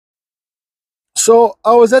So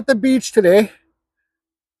I was at the beach today,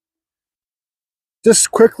 just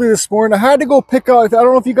quickly this morning. I had to go pick out, I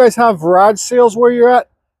don't know if you guys have garage sales where you're at,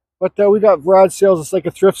 but we got garage sales. It's like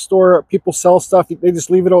a thrift store. People sell stuff. They just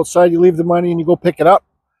leave it outside. You leave the money and you go pick it up.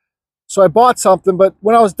 So I bought something, but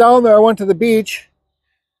when I was down there, I went to the beach,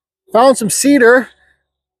 found some cedar.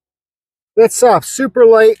 It's super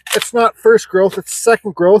light. It's not first growth, it's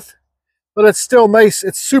second growth, but it's still nice.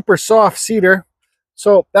 It's super soft cedar.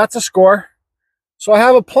 So that's a score. So I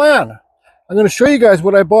have a plan. I'm going to show you guys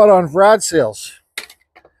what I bought on garage sales.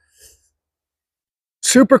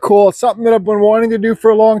 Super cool. It's something that I've been wanting to do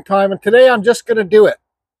for a long time, and today I'm just going to do it.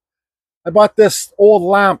 I bought this old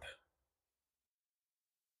lamp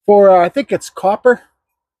for, I think it's copper,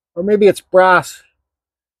 or maybe it's brass,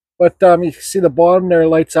 but you can see the bottom there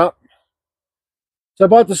lights up. So I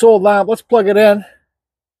bought this old lamp. Let's plug it in.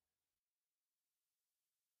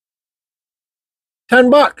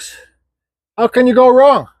 10 bucks. How can you go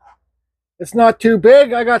wrong? It's not too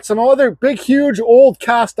big. I got some other big, huge, old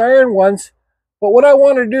cast iron ones. But what I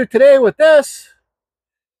want to do today with this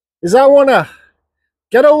is I want to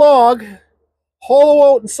get a log,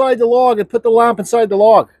 hollow out inside the log, and put the lamp inside the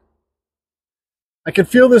log. I can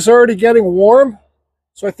feel this already getting warm,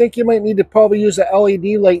 so I think you might need to probably use a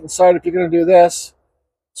LED light inside if you're going to do this.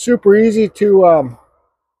 Super easy to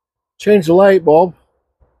change the light bulb.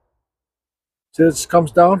 See, this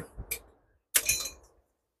comes down.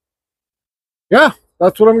 Yeah,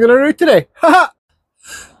 that's what I'm going to do today.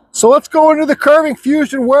 So let's go into the Carving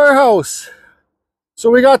Fusion warehouse. So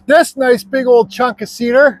we got this nice big old chunk of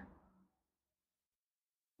cedar,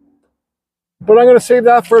 but I'm going to save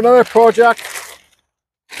that for another project.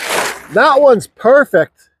 That one's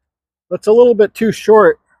perfect. That's a little bit too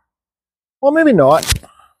short. Well, maybe not.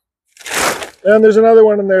 And there's another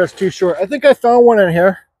one in there that's too short. I think I found one in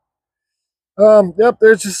here. Yep,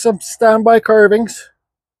 there's just some standby carvings.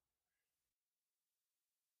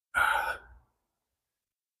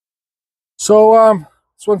 So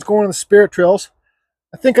this one's going to the Spirit Trails.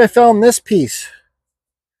 I think I found this piece.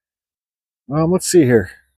 Let's see here.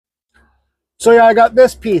 So yeah, I got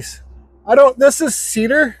this piece. This is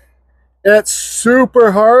cedar. It's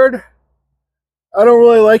super hard. I don't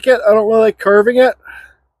really like it. I don't really like carving it.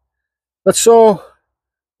 But so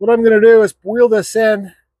what I'm going to do is wheel this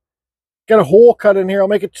in, get a hole cut in here. I'll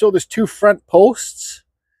make it so there's two front posts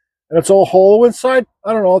and it's all hollow inside.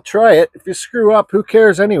 I don't know. I'll try it. If you screw up, who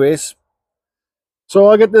cares anyways? So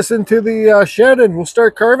I'll get this into the shed and we'll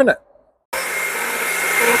start carving it.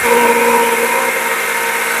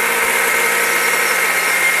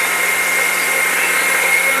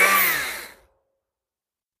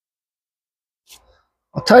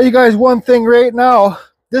 I'll tell you guys one thing right now.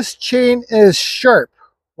 This chain is sharp.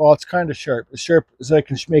 Well, it's kind of sharp. As sharp as I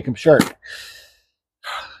can make them sharp.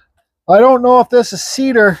 I don't know if this is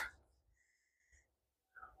cedar.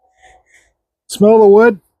 Smell the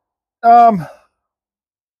wood?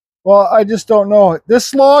 Well, I just don't know.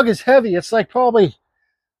 This log is heavy. It's like probably,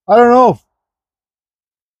 I don't know,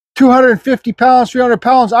 250 pounds, 300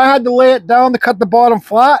 pounds. I had to lay it down to cut the bottom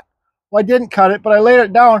flat. Well, I didn't cut it, but I laid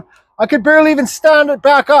it down. I could barely even stand it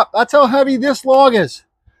back up. That's how heavy this log is.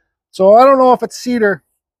 So I don't know if it's cedar,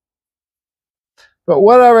 but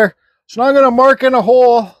whatever. So now I'm going to mark in a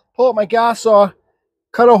hole, pull out my gas saw,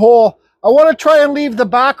 cut a hole. I want to try and leave the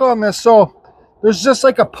back on this. So there's just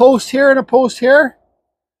like a post here and a post here.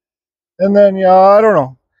 And then, yeah, I don't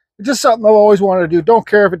know. It's just something I've always wanted to do. Don't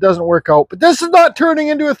care if it doesn't work out. But this is not turning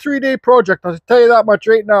into a 3-day project. I'll tell you that much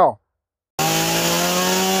right now.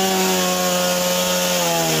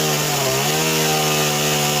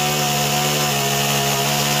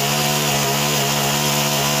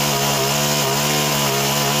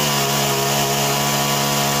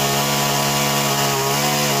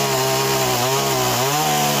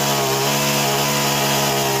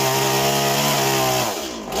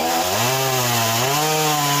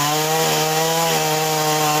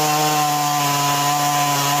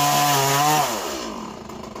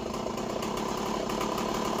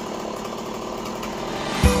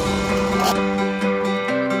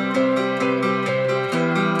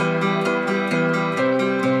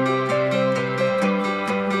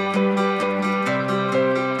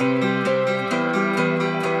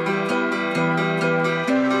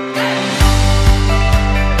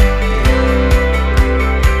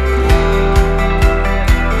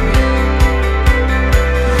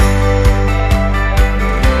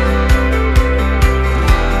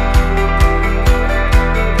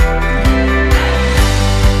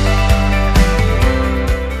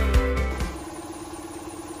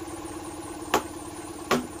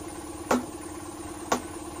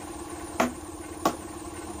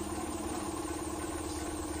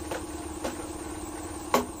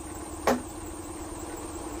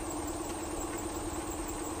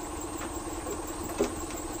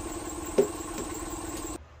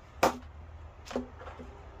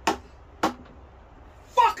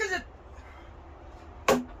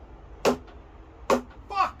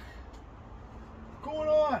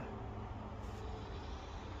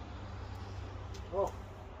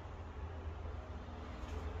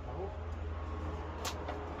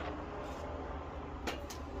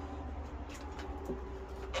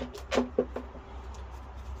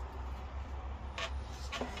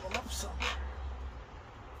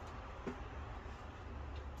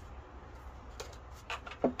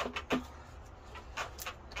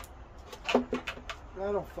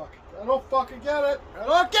 I don't fucking get it. I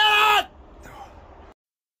don't get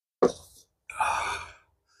it!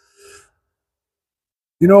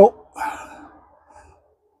 You know,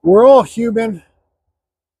 we're all human,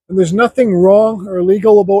 and there's nothing wrong or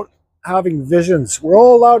illegal about having visions. We're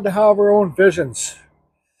all allowed to have our own visions.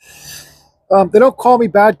 They don't call me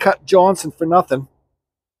Bad Cut Johnson for nothing.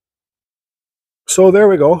 So there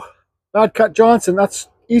we go. Bad Cut Johnson, that's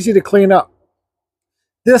easy to clean up.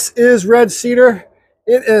 This is red cedar.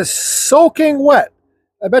 It is soaking wet.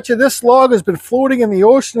 I bet you this log has been floating in the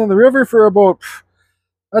ocean and the river for about,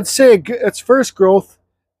 I'd say its first growth,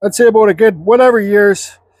 I'd say about a good whatever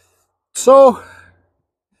years. So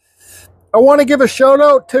I want to give a shout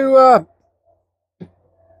out to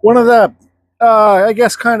one of the, I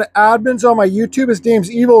guess, kind of admins on my YouTube. His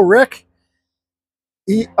name's Evil Rick.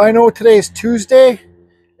 I know today is Tuesday,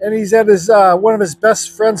 and he's at his one of his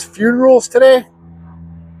best friend's funerals today.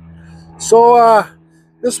 So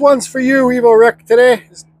this one's for you, Evil Rick, today.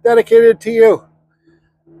 It's dedicated to you.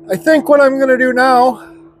 I think what I'm going to do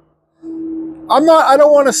now, I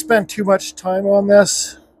don't want to spend too much time on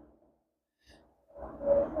this.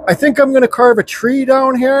 I think I'm going to carve a tree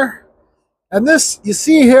down here. And this, you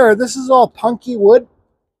see here, this is all punky wood.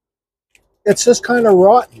 It's just kind of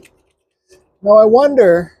rotten. Now I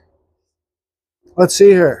wonder, let's see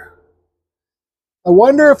here. I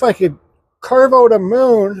wonder if I could carve out a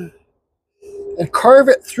moon and carve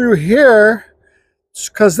it through here,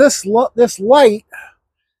 because this light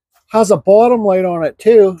has a bottom light on it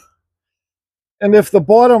too. And if the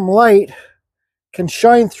bottom light can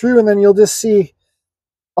shine through, and then you'll just see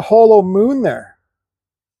a hollow moon there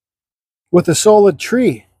with a solid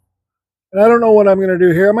tree. And I don't know what I'm going to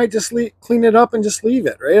do here. I might just clean it up and just leave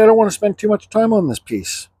it, right? I don't want to spend too much time on this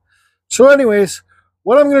piece. So anyways,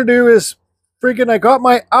 what I'm going to do is, freaking, I got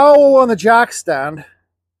my owl on the jack stand.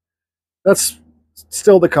 That's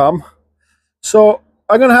still to come. So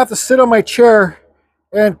I'm going to have to sit on my chair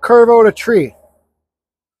and carve out a tree.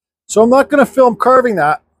 So I'm not going to film carving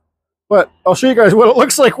that, but I'll show you guys what it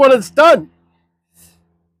looks like when it's done.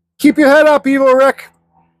 Keep your head up, Evil Rick.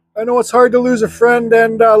 I know it's hard to lose a friend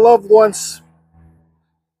and loved ones.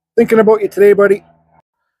 Thinking about you today, buddy.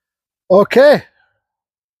 Okay.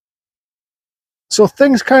 So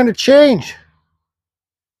things kind of changed.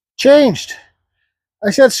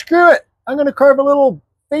 I said, screw it. I'm going to carve a little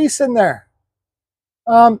face in there.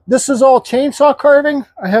 This is all chainsaw carving.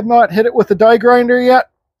 I have not hit it with the die grinder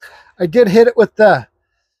yet. I did hit it with the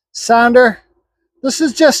sander. This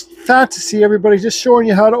is just fantasy, everybody. Just showing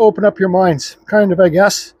you how to open up your minds, kind of, I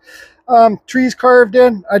guess. Trees carved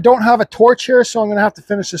in. I don't have a torch here, so I'm going to have to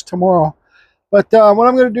finish this tomorrow. But what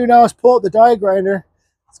I'm going to do now is pull out the die grinder.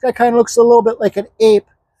 This guy kind of looks a little bit like an ape,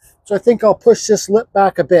 so I think I'll push this lip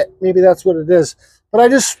back a bit. Maybe that's what it is. But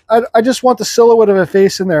I just want the silhouette of a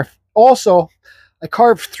face in there. Also, I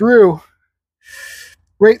carved through,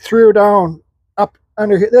 right through down, up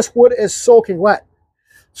under here. This wood is soaking wet.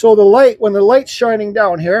 So the light, when the light's shining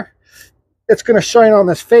down here, it's going to shine on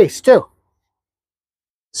this face too.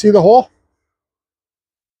 See the hole?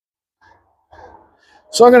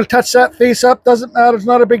 So I'm going to touch that face up. Doesn't matter. It's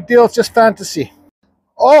not a big deal. It's just fantasy.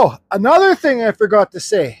 Oh, another thing I forgot to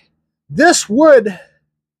say. This wood,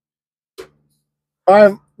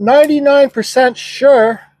 I'm 99%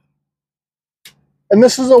 sure, and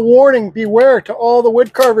this is a warning, beware to all the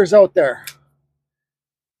wood carvers out there.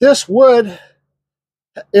 This wood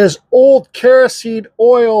is old kerosene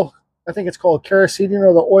oil. I think it's called kerosene, you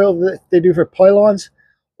know, the oil that they do for pylons.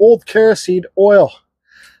 Old kerosene oil.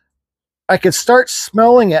 I can start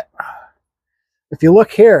smelling it. If you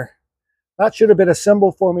look here, that should have been a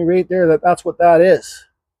symbol for me right there that that's what that is.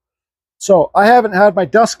 So I haven't had my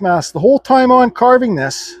dust mask the whole time on carving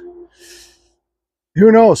this.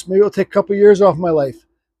 Who knows? Maybe it'll take a couple years off my life.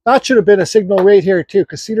 That should have been a signal right here too,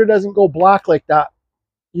 because cedar doesn't go black like that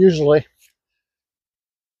usually.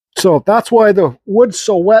 So that's why the wood's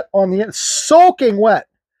so wet on the end, soaking wet,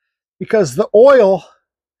 because the oil,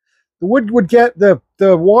 the wood would get, the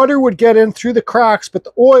water would get in through the cracks, but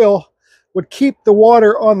the oil would keep the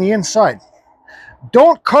water on the inside.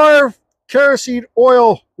 Don't carve kerosene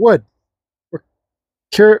oil wood,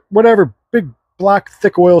 or whatever, big black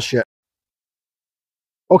thick oil shit.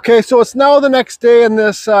 Okay, so it's now the next day in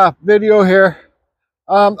this video here.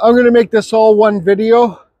 I'm going to make this all one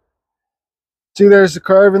video. See, there's the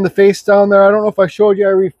carve in the face down there. I don't know if I showed you,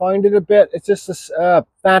 I refined it a bit. It's just this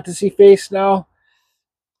fantasy face now.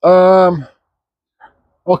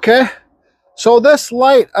 Okay, so this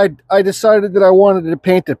light, I decided that I wanted to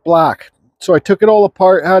paint it black. So I took it all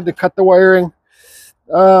apart, had to cut the wiring,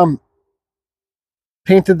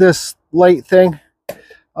 painted this light thing.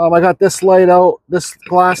 I got this light out, this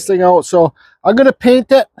glass thing out. So I'm going to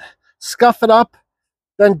paint it, scuff it up,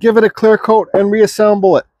 then give it a clear coat and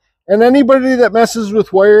reassemble it. And anybody that messes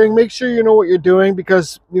with wiring, make sure you know what you're doing,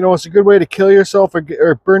 because, you know, it's a good way to kill yourself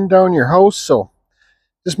or burn down your house. So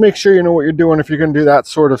just make sure you know what you're doing if you're going to do that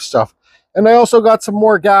sort of stuff. And I also got some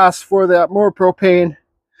more gas for that, more propane,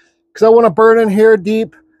 because I want to burn in here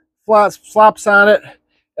deep, slap sand it.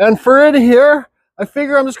 And for in here, I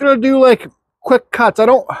figure I'm just going to do like quick cuts. I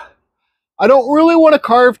don't really want to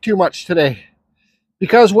carve too much today,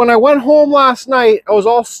 because when I went home last night, I was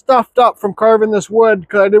all stuffed up from carving this wood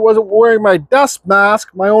because I wasn't wearing my dust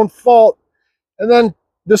mask, my own fault. And then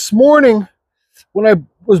this morning, when I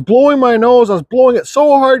was blowing my nose, I was blowing it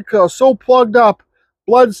so hard because I was so plugged up,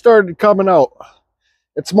 blood started coming out.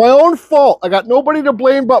 It's my own fault. I got nobody to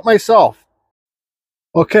blame but myself.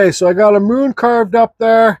 Okay, so I got a moon carved up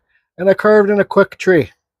there, and I carved in a quick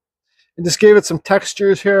tree. And just gave it some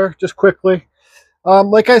textures here, just quickly.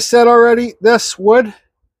 Like I said already, this wood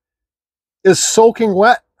is soaking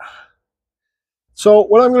wet. So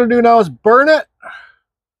what I'm going to do now is burn it,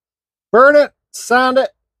 sand it.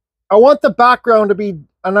 I want the background to be,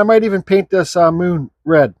 and I might even paint this moon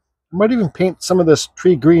red. I might even paint some of this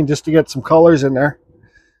tree green just to get some colors in there.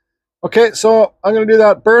 Okay, so I'm going to do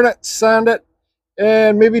that. Burn it, sand it,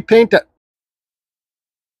 and maybe paint it.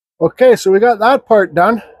 Okay, so we got that part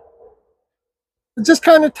done. It just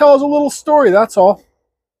kind of tells a little story, that's all.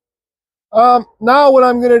 Now what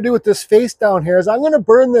I'm going to do with this face down here is I'm going to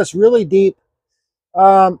burn this really deep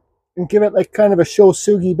and give it like kind of a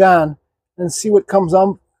shosugi ban and see what comes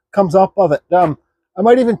up of it. I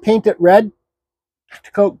might even paint it red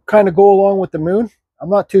to kind of go along with the moon. I'm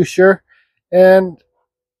not too sure. And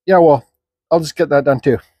yeah, well, I'll just get that done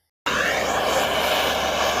too.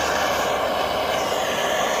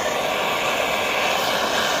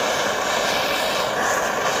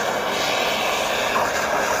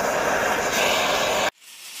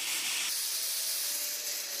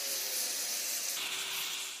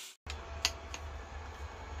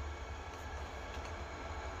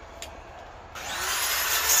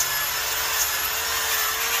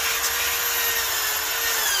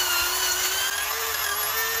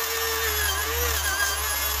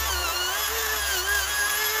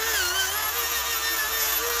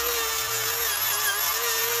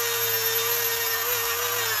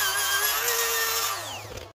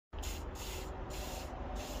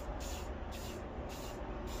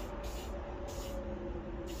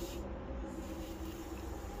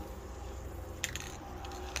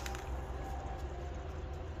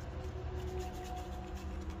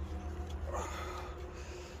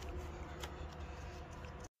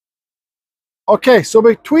 Okay, so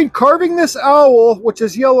between carving this owl, which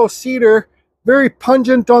is yellow cedar, very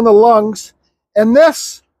pungent on the lungs, and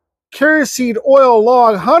this kerosene oil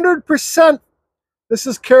log, 100%, this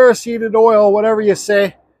is kerosene oil, whatever you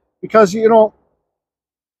say, because, you know,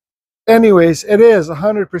 anyways, it is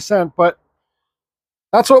 100%, but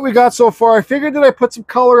that's what we got so far. I figured that I put some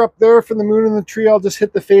color up there for the moon and the tree. I'll just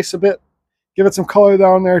hit the face a bit, give it some color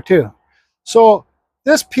down there too. So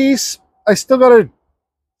this piece, I still got to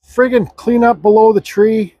friggin' clean up below the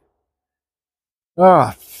tree.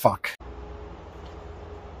 Ah, fuck.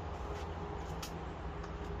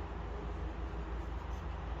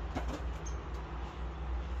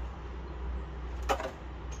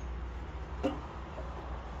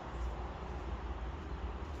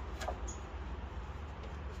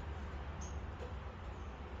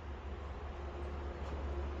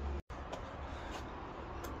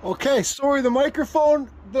 Okay, sorry, the microphone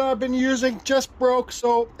that I've been using just broke,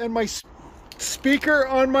 so, and my speaker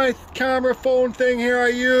on my camera phone thing here I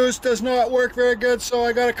use does not work very good, so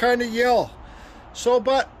I gotta kind of yell. So,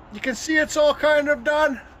 but you can see it's all kind of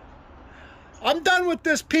done. I'm done with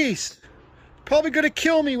this piece. Probably gonna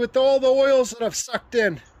kill me with all the oils that I've sucked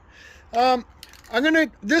in.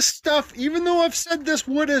 This stuff, even though I've said this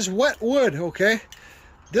wood is wet wood, okay,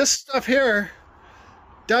 this stuff here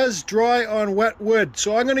does dry on wet wood.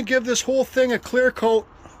 So I'm going to give this whole thing a clear coat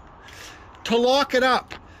to lock it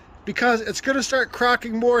up, because it's going to start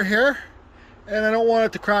cracking more here and I don't want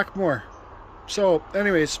it to crack more. So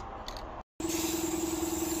anyways,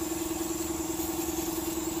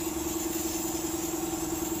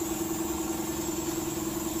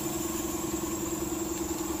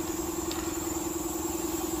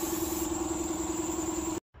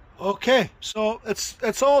 okay, so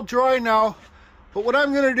it's all dry now. But what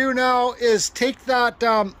I'm going to do now is take that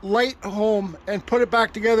light home and put it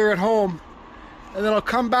back together at home. And then I'll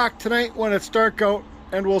come back tonight when it's dark out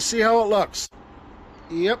and we'll see how it looks.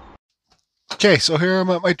 Yep. Okay, so here I'm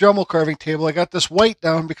at my Dremel carving table. I got this white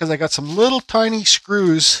down because I got some little tiny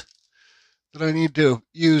screws that I need to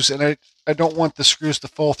use, and I don't want the screws to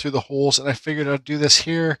fall through the holes, and I figured I'd do this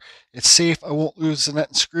here. It's safe. I won't lose the nut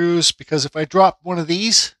and screws, because if I drop one of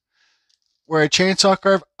these where I chainsaw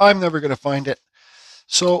carve, I'm never going to find it.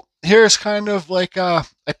 So here's kind of like I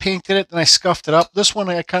painted it, then I scuffed it up. This one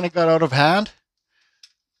I kind of got out of hand.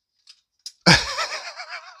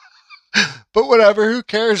 But whatever, who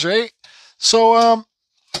cares, right? So I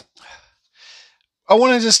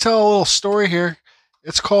want to just tell a little story here.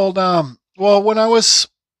 It's called well, when I was,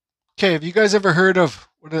 okay, have you guys ever heard of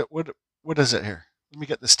what is it here? Let me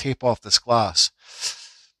get this tape off this glass.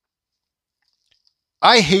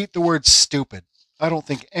 I hate the word stupid. I don't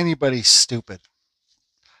think anybody's stupid.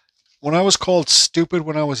 When I was called stupid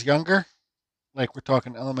when I was younger, like we're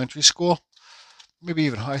talking elementary school, maybe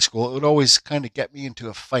even high school, it would always kind of get me into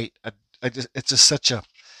a fight. It's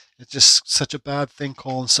just such a bad thing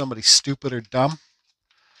calling somebody stupid or dumb.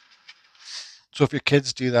 So if your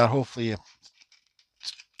kids do that, hopefully you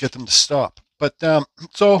get them to stop. But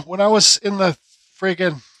so when I was in the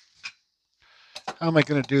friggin', how am I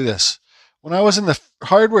going to do this? When I was in the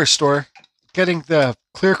hardware store getting the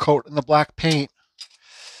clear coat and the black paint,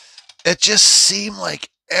 it just seemed like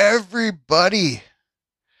everybody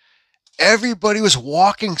was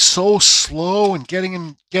walking so slow and getting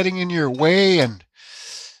in your way, and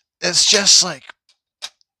it's just like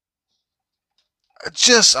I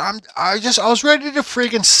was ready to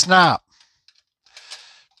friggin' snap.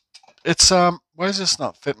 It's why is this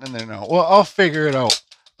not fitting in there now? Well, I'll figure it out.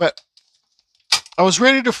 But I was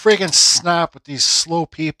ready to friggin' snap with these slow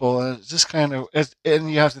people, and it's just kind of,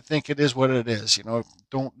 and you have to think it is what it is. You know,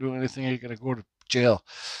 don't do anything, you're gonna go to jail.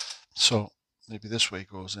 So maybe this way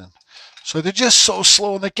goes in. So they're just so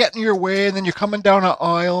slow, and they get in your way, and then you're coming down an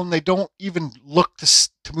aisle, and they don't even look to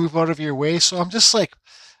move out of your way. So I'm just like,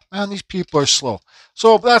 man, these people are slow.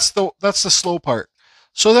 So that's the slow part.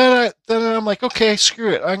 So then I'm like, okay,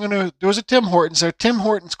 screw it. There was a Tim Hortons there. Tim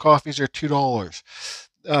Hortons coffees are $2.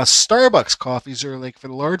 Starbucks coffees are like, for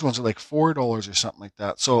the large ones, are like $4 or something like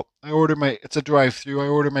that. So it's a drive-through. I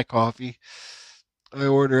order my coffee. I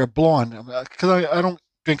order a blonde because I don't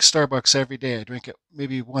drink Starbucks every day. I drink it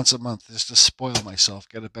maybe once a month just to spoil myself,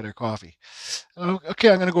 get a better coffee. Okay,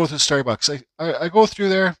 I'm going to go through Starbucks. I go through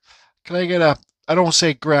there. Can I get I don't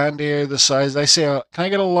say grande or the size. I say, can I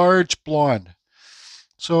get a large blonde?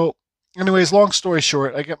 So anyways, long story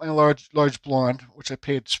short, I get my large blonde, which I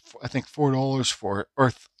paid, I think, $4 for it,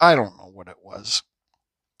 or I don't know what it was,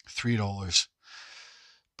 $3.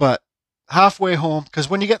 But halfway home, because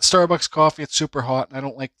when you get Starbucks coffee, it's super hot, and I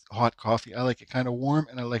don't like hot coffee. I like it kind of warm,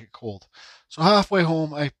 and I like it cold. So halfway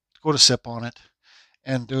home, I go to sip on it,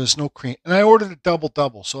 and there was no cream. And I ordered a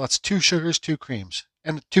double, so that's 2 sugars, 2 creams,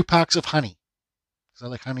 and 2 packs of honey, because I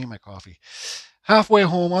like honey in my coffee. Halfway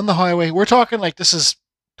home on the highway, we're talking like this is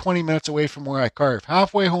 20 minutes away from where I carve.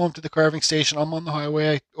 Halfway home to the carving station, I'm on the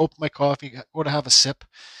highway. I open my coffee, go to have a sip,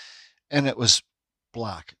 and it was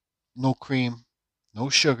black. No cream, no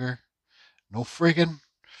sugar, no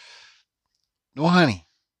honey.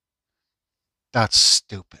 That's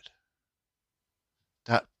stupid.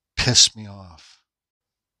 That pissed me off.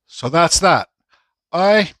 So that's that.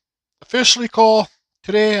 I officially call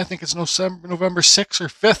today, I think it's November 6th or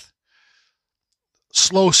 5th,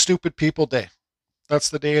 Slow Stupid People Day. That's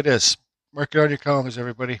the day it is. Mark it on your calendars,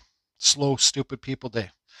 everybody. Slow Stupid People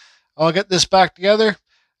Day. I'll get this back together,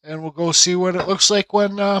 and we'll go see what it looks like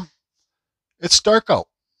when it's dark out.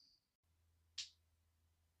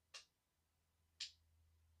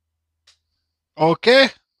 Okay.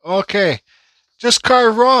 Just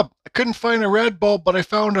carve Rob. I couldn't find a red bulb, but I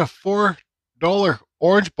found a $4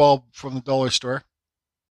 orange bulb from the dollar store.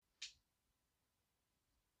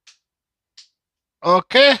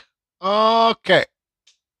 Okay.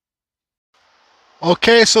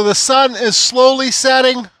 Okay, so the sun is slowly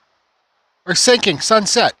setting, or sinking.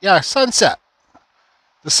 Sunset. Yeah, sunset.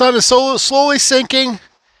 The sun is slowly sinking,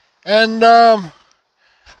 and I'm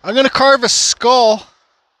going to carve a skull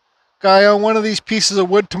guy on one of these pieces of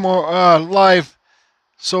wood tomorrow, live.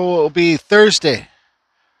 So it'll be Thursday.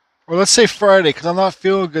 Or let's say Friday, because I'm not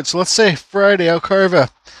feeling good. So let's say Friday, I'll carve a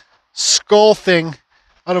skull thing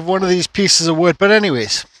out of one of these pieces of wood. But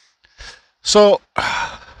anyways, so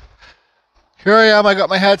here I am. I got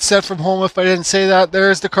my headset from home. If I didn't say that,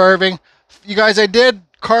 there's the carving. You guys, I did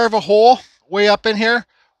carve a hole way up in here.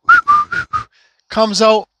 Comes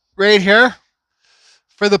out right here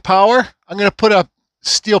for the power. I'm going to put a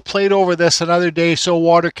steel plate over this another day so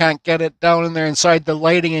water can't get it down in there inside the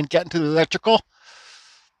lighting and get into the electrical.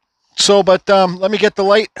 So, but let me get the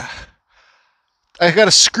light. I got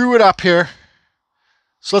to screw it up here.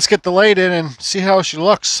 So let's get the light in and see how she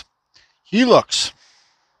looks. He looks.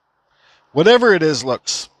 Whatever it is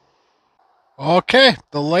looks. Okay,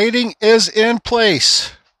 the lighting is in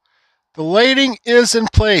place. The lighting is in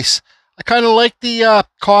place. I kind of like the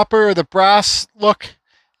copper or the brass look,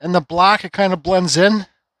 and the black, it kind of blends in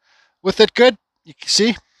with it good. You can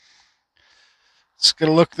see. It's going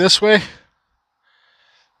to look this way.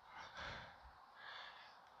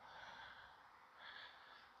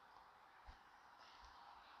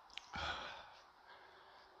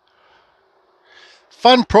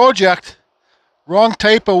 Fun project. Wrong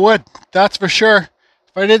type of wood, that's for sure.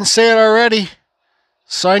 If I didn't say it already,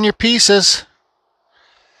 sign your pieces.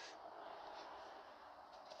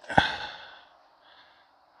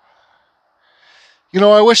 You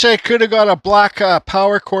know, I wish I could have got a black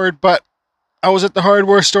power cord, but I was at the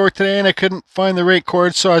hardware store today and I couldn't find the right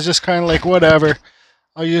cord, so I was just kind of like, whatever.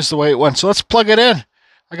 I'll use the white one. So let's plug it in.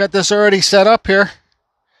 I got this already set up here.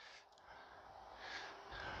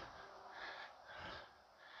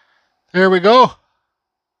 There we go.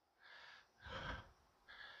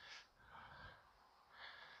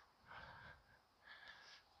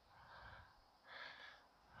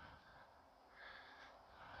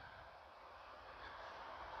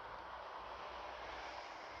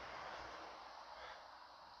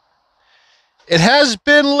 It has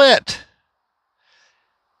been lit.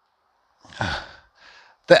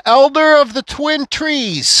 The Elder of the Twin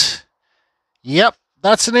Trees. Yep,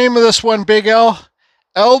 that's the name of this one, Big L.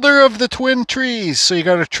 Elder of the Twin Trees. So you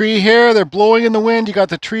got a tree here, they're blowing in the wind. You got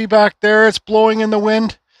the tree back there, it's blowing in the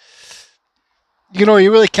wind. You know, you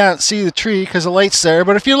really can't see the tree because the light's there,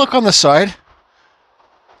 but if you look on the side,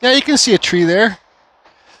 yeah, you can see a tree there.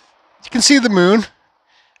 You can see the moon.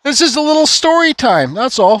 This is a little story time,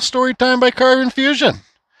 that's all. Story time by Carving Fusion.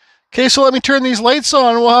 Okay, so let me turn these lights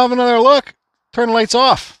on and we'll have another look. Turn the lights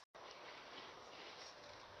off.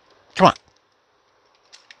 Come on.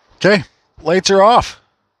 Okay, lights are off.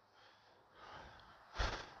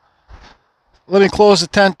 Let me close the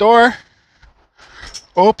tent door.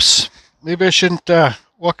 Oops, maybe I shouldn't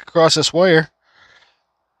walk across this wire.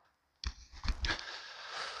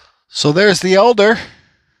 So there's the Elder.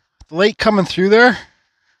 The light coming through there.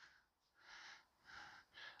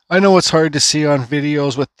 I know it's hard to see on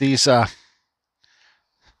videos with these, but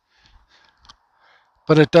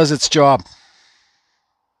it does its job.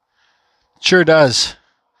 Sure does.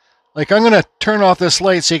 Like, I'm going to turn off this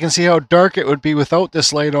light so you can see how dark it would be without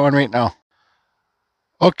this light on right now.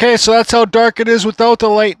 Okay, so that's how dark it is without the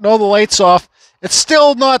light. No, the light's off. It's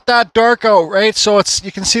still not that dark out, right? So it's,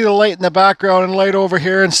 you can see the light in the background and light over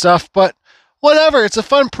here and stuff, but whatever. It's a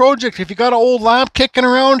fun project. If you got an old lamp kicking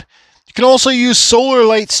around, you can also use solar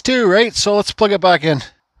lights too, right? So let's plug it back in.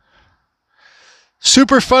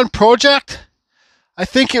 Super fun project. I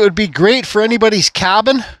think it would be great for anybody's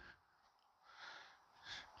cabin.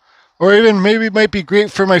 Or even maybe it might be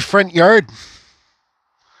great for my front yard.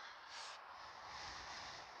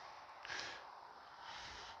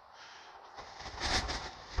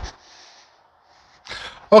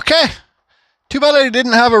 Okay. Too bad I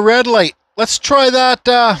didn't have a red light. Let's try that.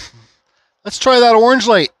 Let's try that orange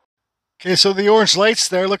light. Okay, so the orange light's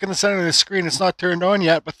there. Look in the center of the screen. It's not turned on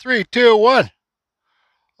yet, but 3, 2, 1.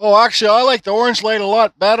 Oh, actually, I like the orange light a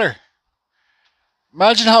lot better.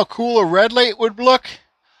 Imagine how cool a red light would look.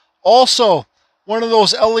 Also, one of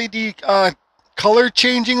those LED color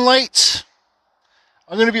changing lights.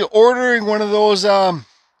 I'm going to be ordering one of those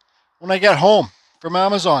when I get home from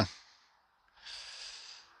Amazon.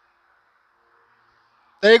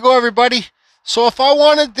 There you go, everybody. So if I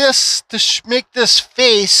wanted this to make this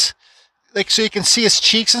face, like so you can see his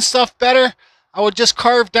cheeks and stuff better, I would just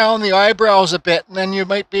carve down the eyebrows a bit, and then you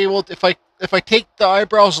might be able to, if I take the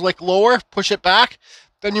eyebrows like lower, push it back,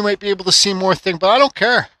 then you might be able to see more thing. But I don't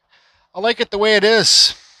care. I like it the way it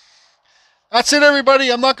is. That's it,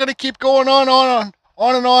 everybody. I'm not going to keep going on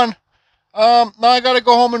and on. Now I got to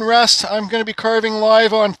go home and rest. I'm going to be carving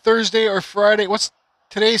live on Thursday or Friday.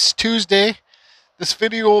 Today's Tuesday. This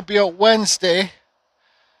video will be out Wednesday.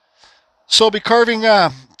 So I'll be carving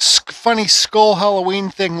a funny skull Halloween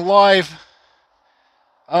thing live.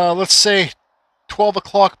 Let's say 12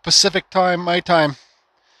 o'clock Pacific time, my time.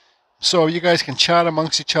 So you guys can chat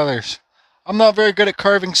amongst each other. I'm not very good at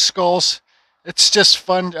carving skulls. It's just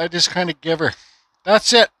fun. I just kind of give her.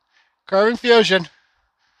 That's it. Carving Fusion.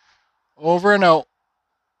 Over and out.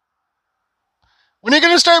 When are you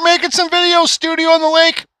going to start making some videos, Studio on the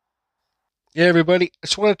Lake? Yeah, everybody. I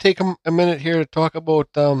just want to take a minute here to talk about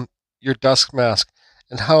your dust mask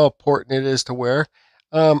and how important it is to wear.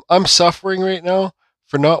 I'm suffering right now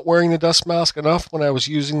for not wearing the dust mask enough when I was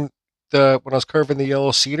using when I was carving the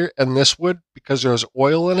yellow cedar and this wood because there was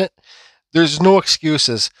oil in it. There's no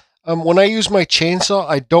excuses. When I use my chainsaw,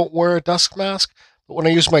 I don't wear a dust mask. But when I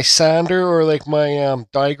use my sander or like my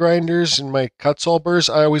die grinders and my Kutzall burs,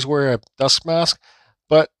 I always wear a dust mask.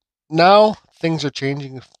 But now things are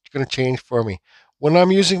changing. Going to change for me. When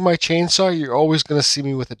I'm using my chainsaw, you're always going to see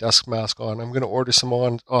me with a dust mask on. I'm going to order some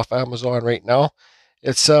on off Amazon right now.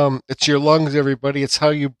 It's your lungs, everybody. It's how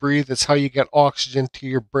you breathe. It's how you get oxygen to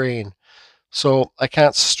your brain. So I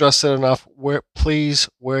can't stress it enough. Please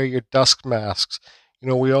wear your dust masks. You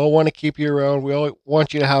know, we all want to keep you around. We all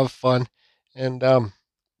want you to have fun, and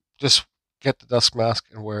just get the dust mask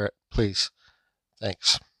and wear it, please.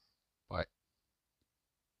 Thanks.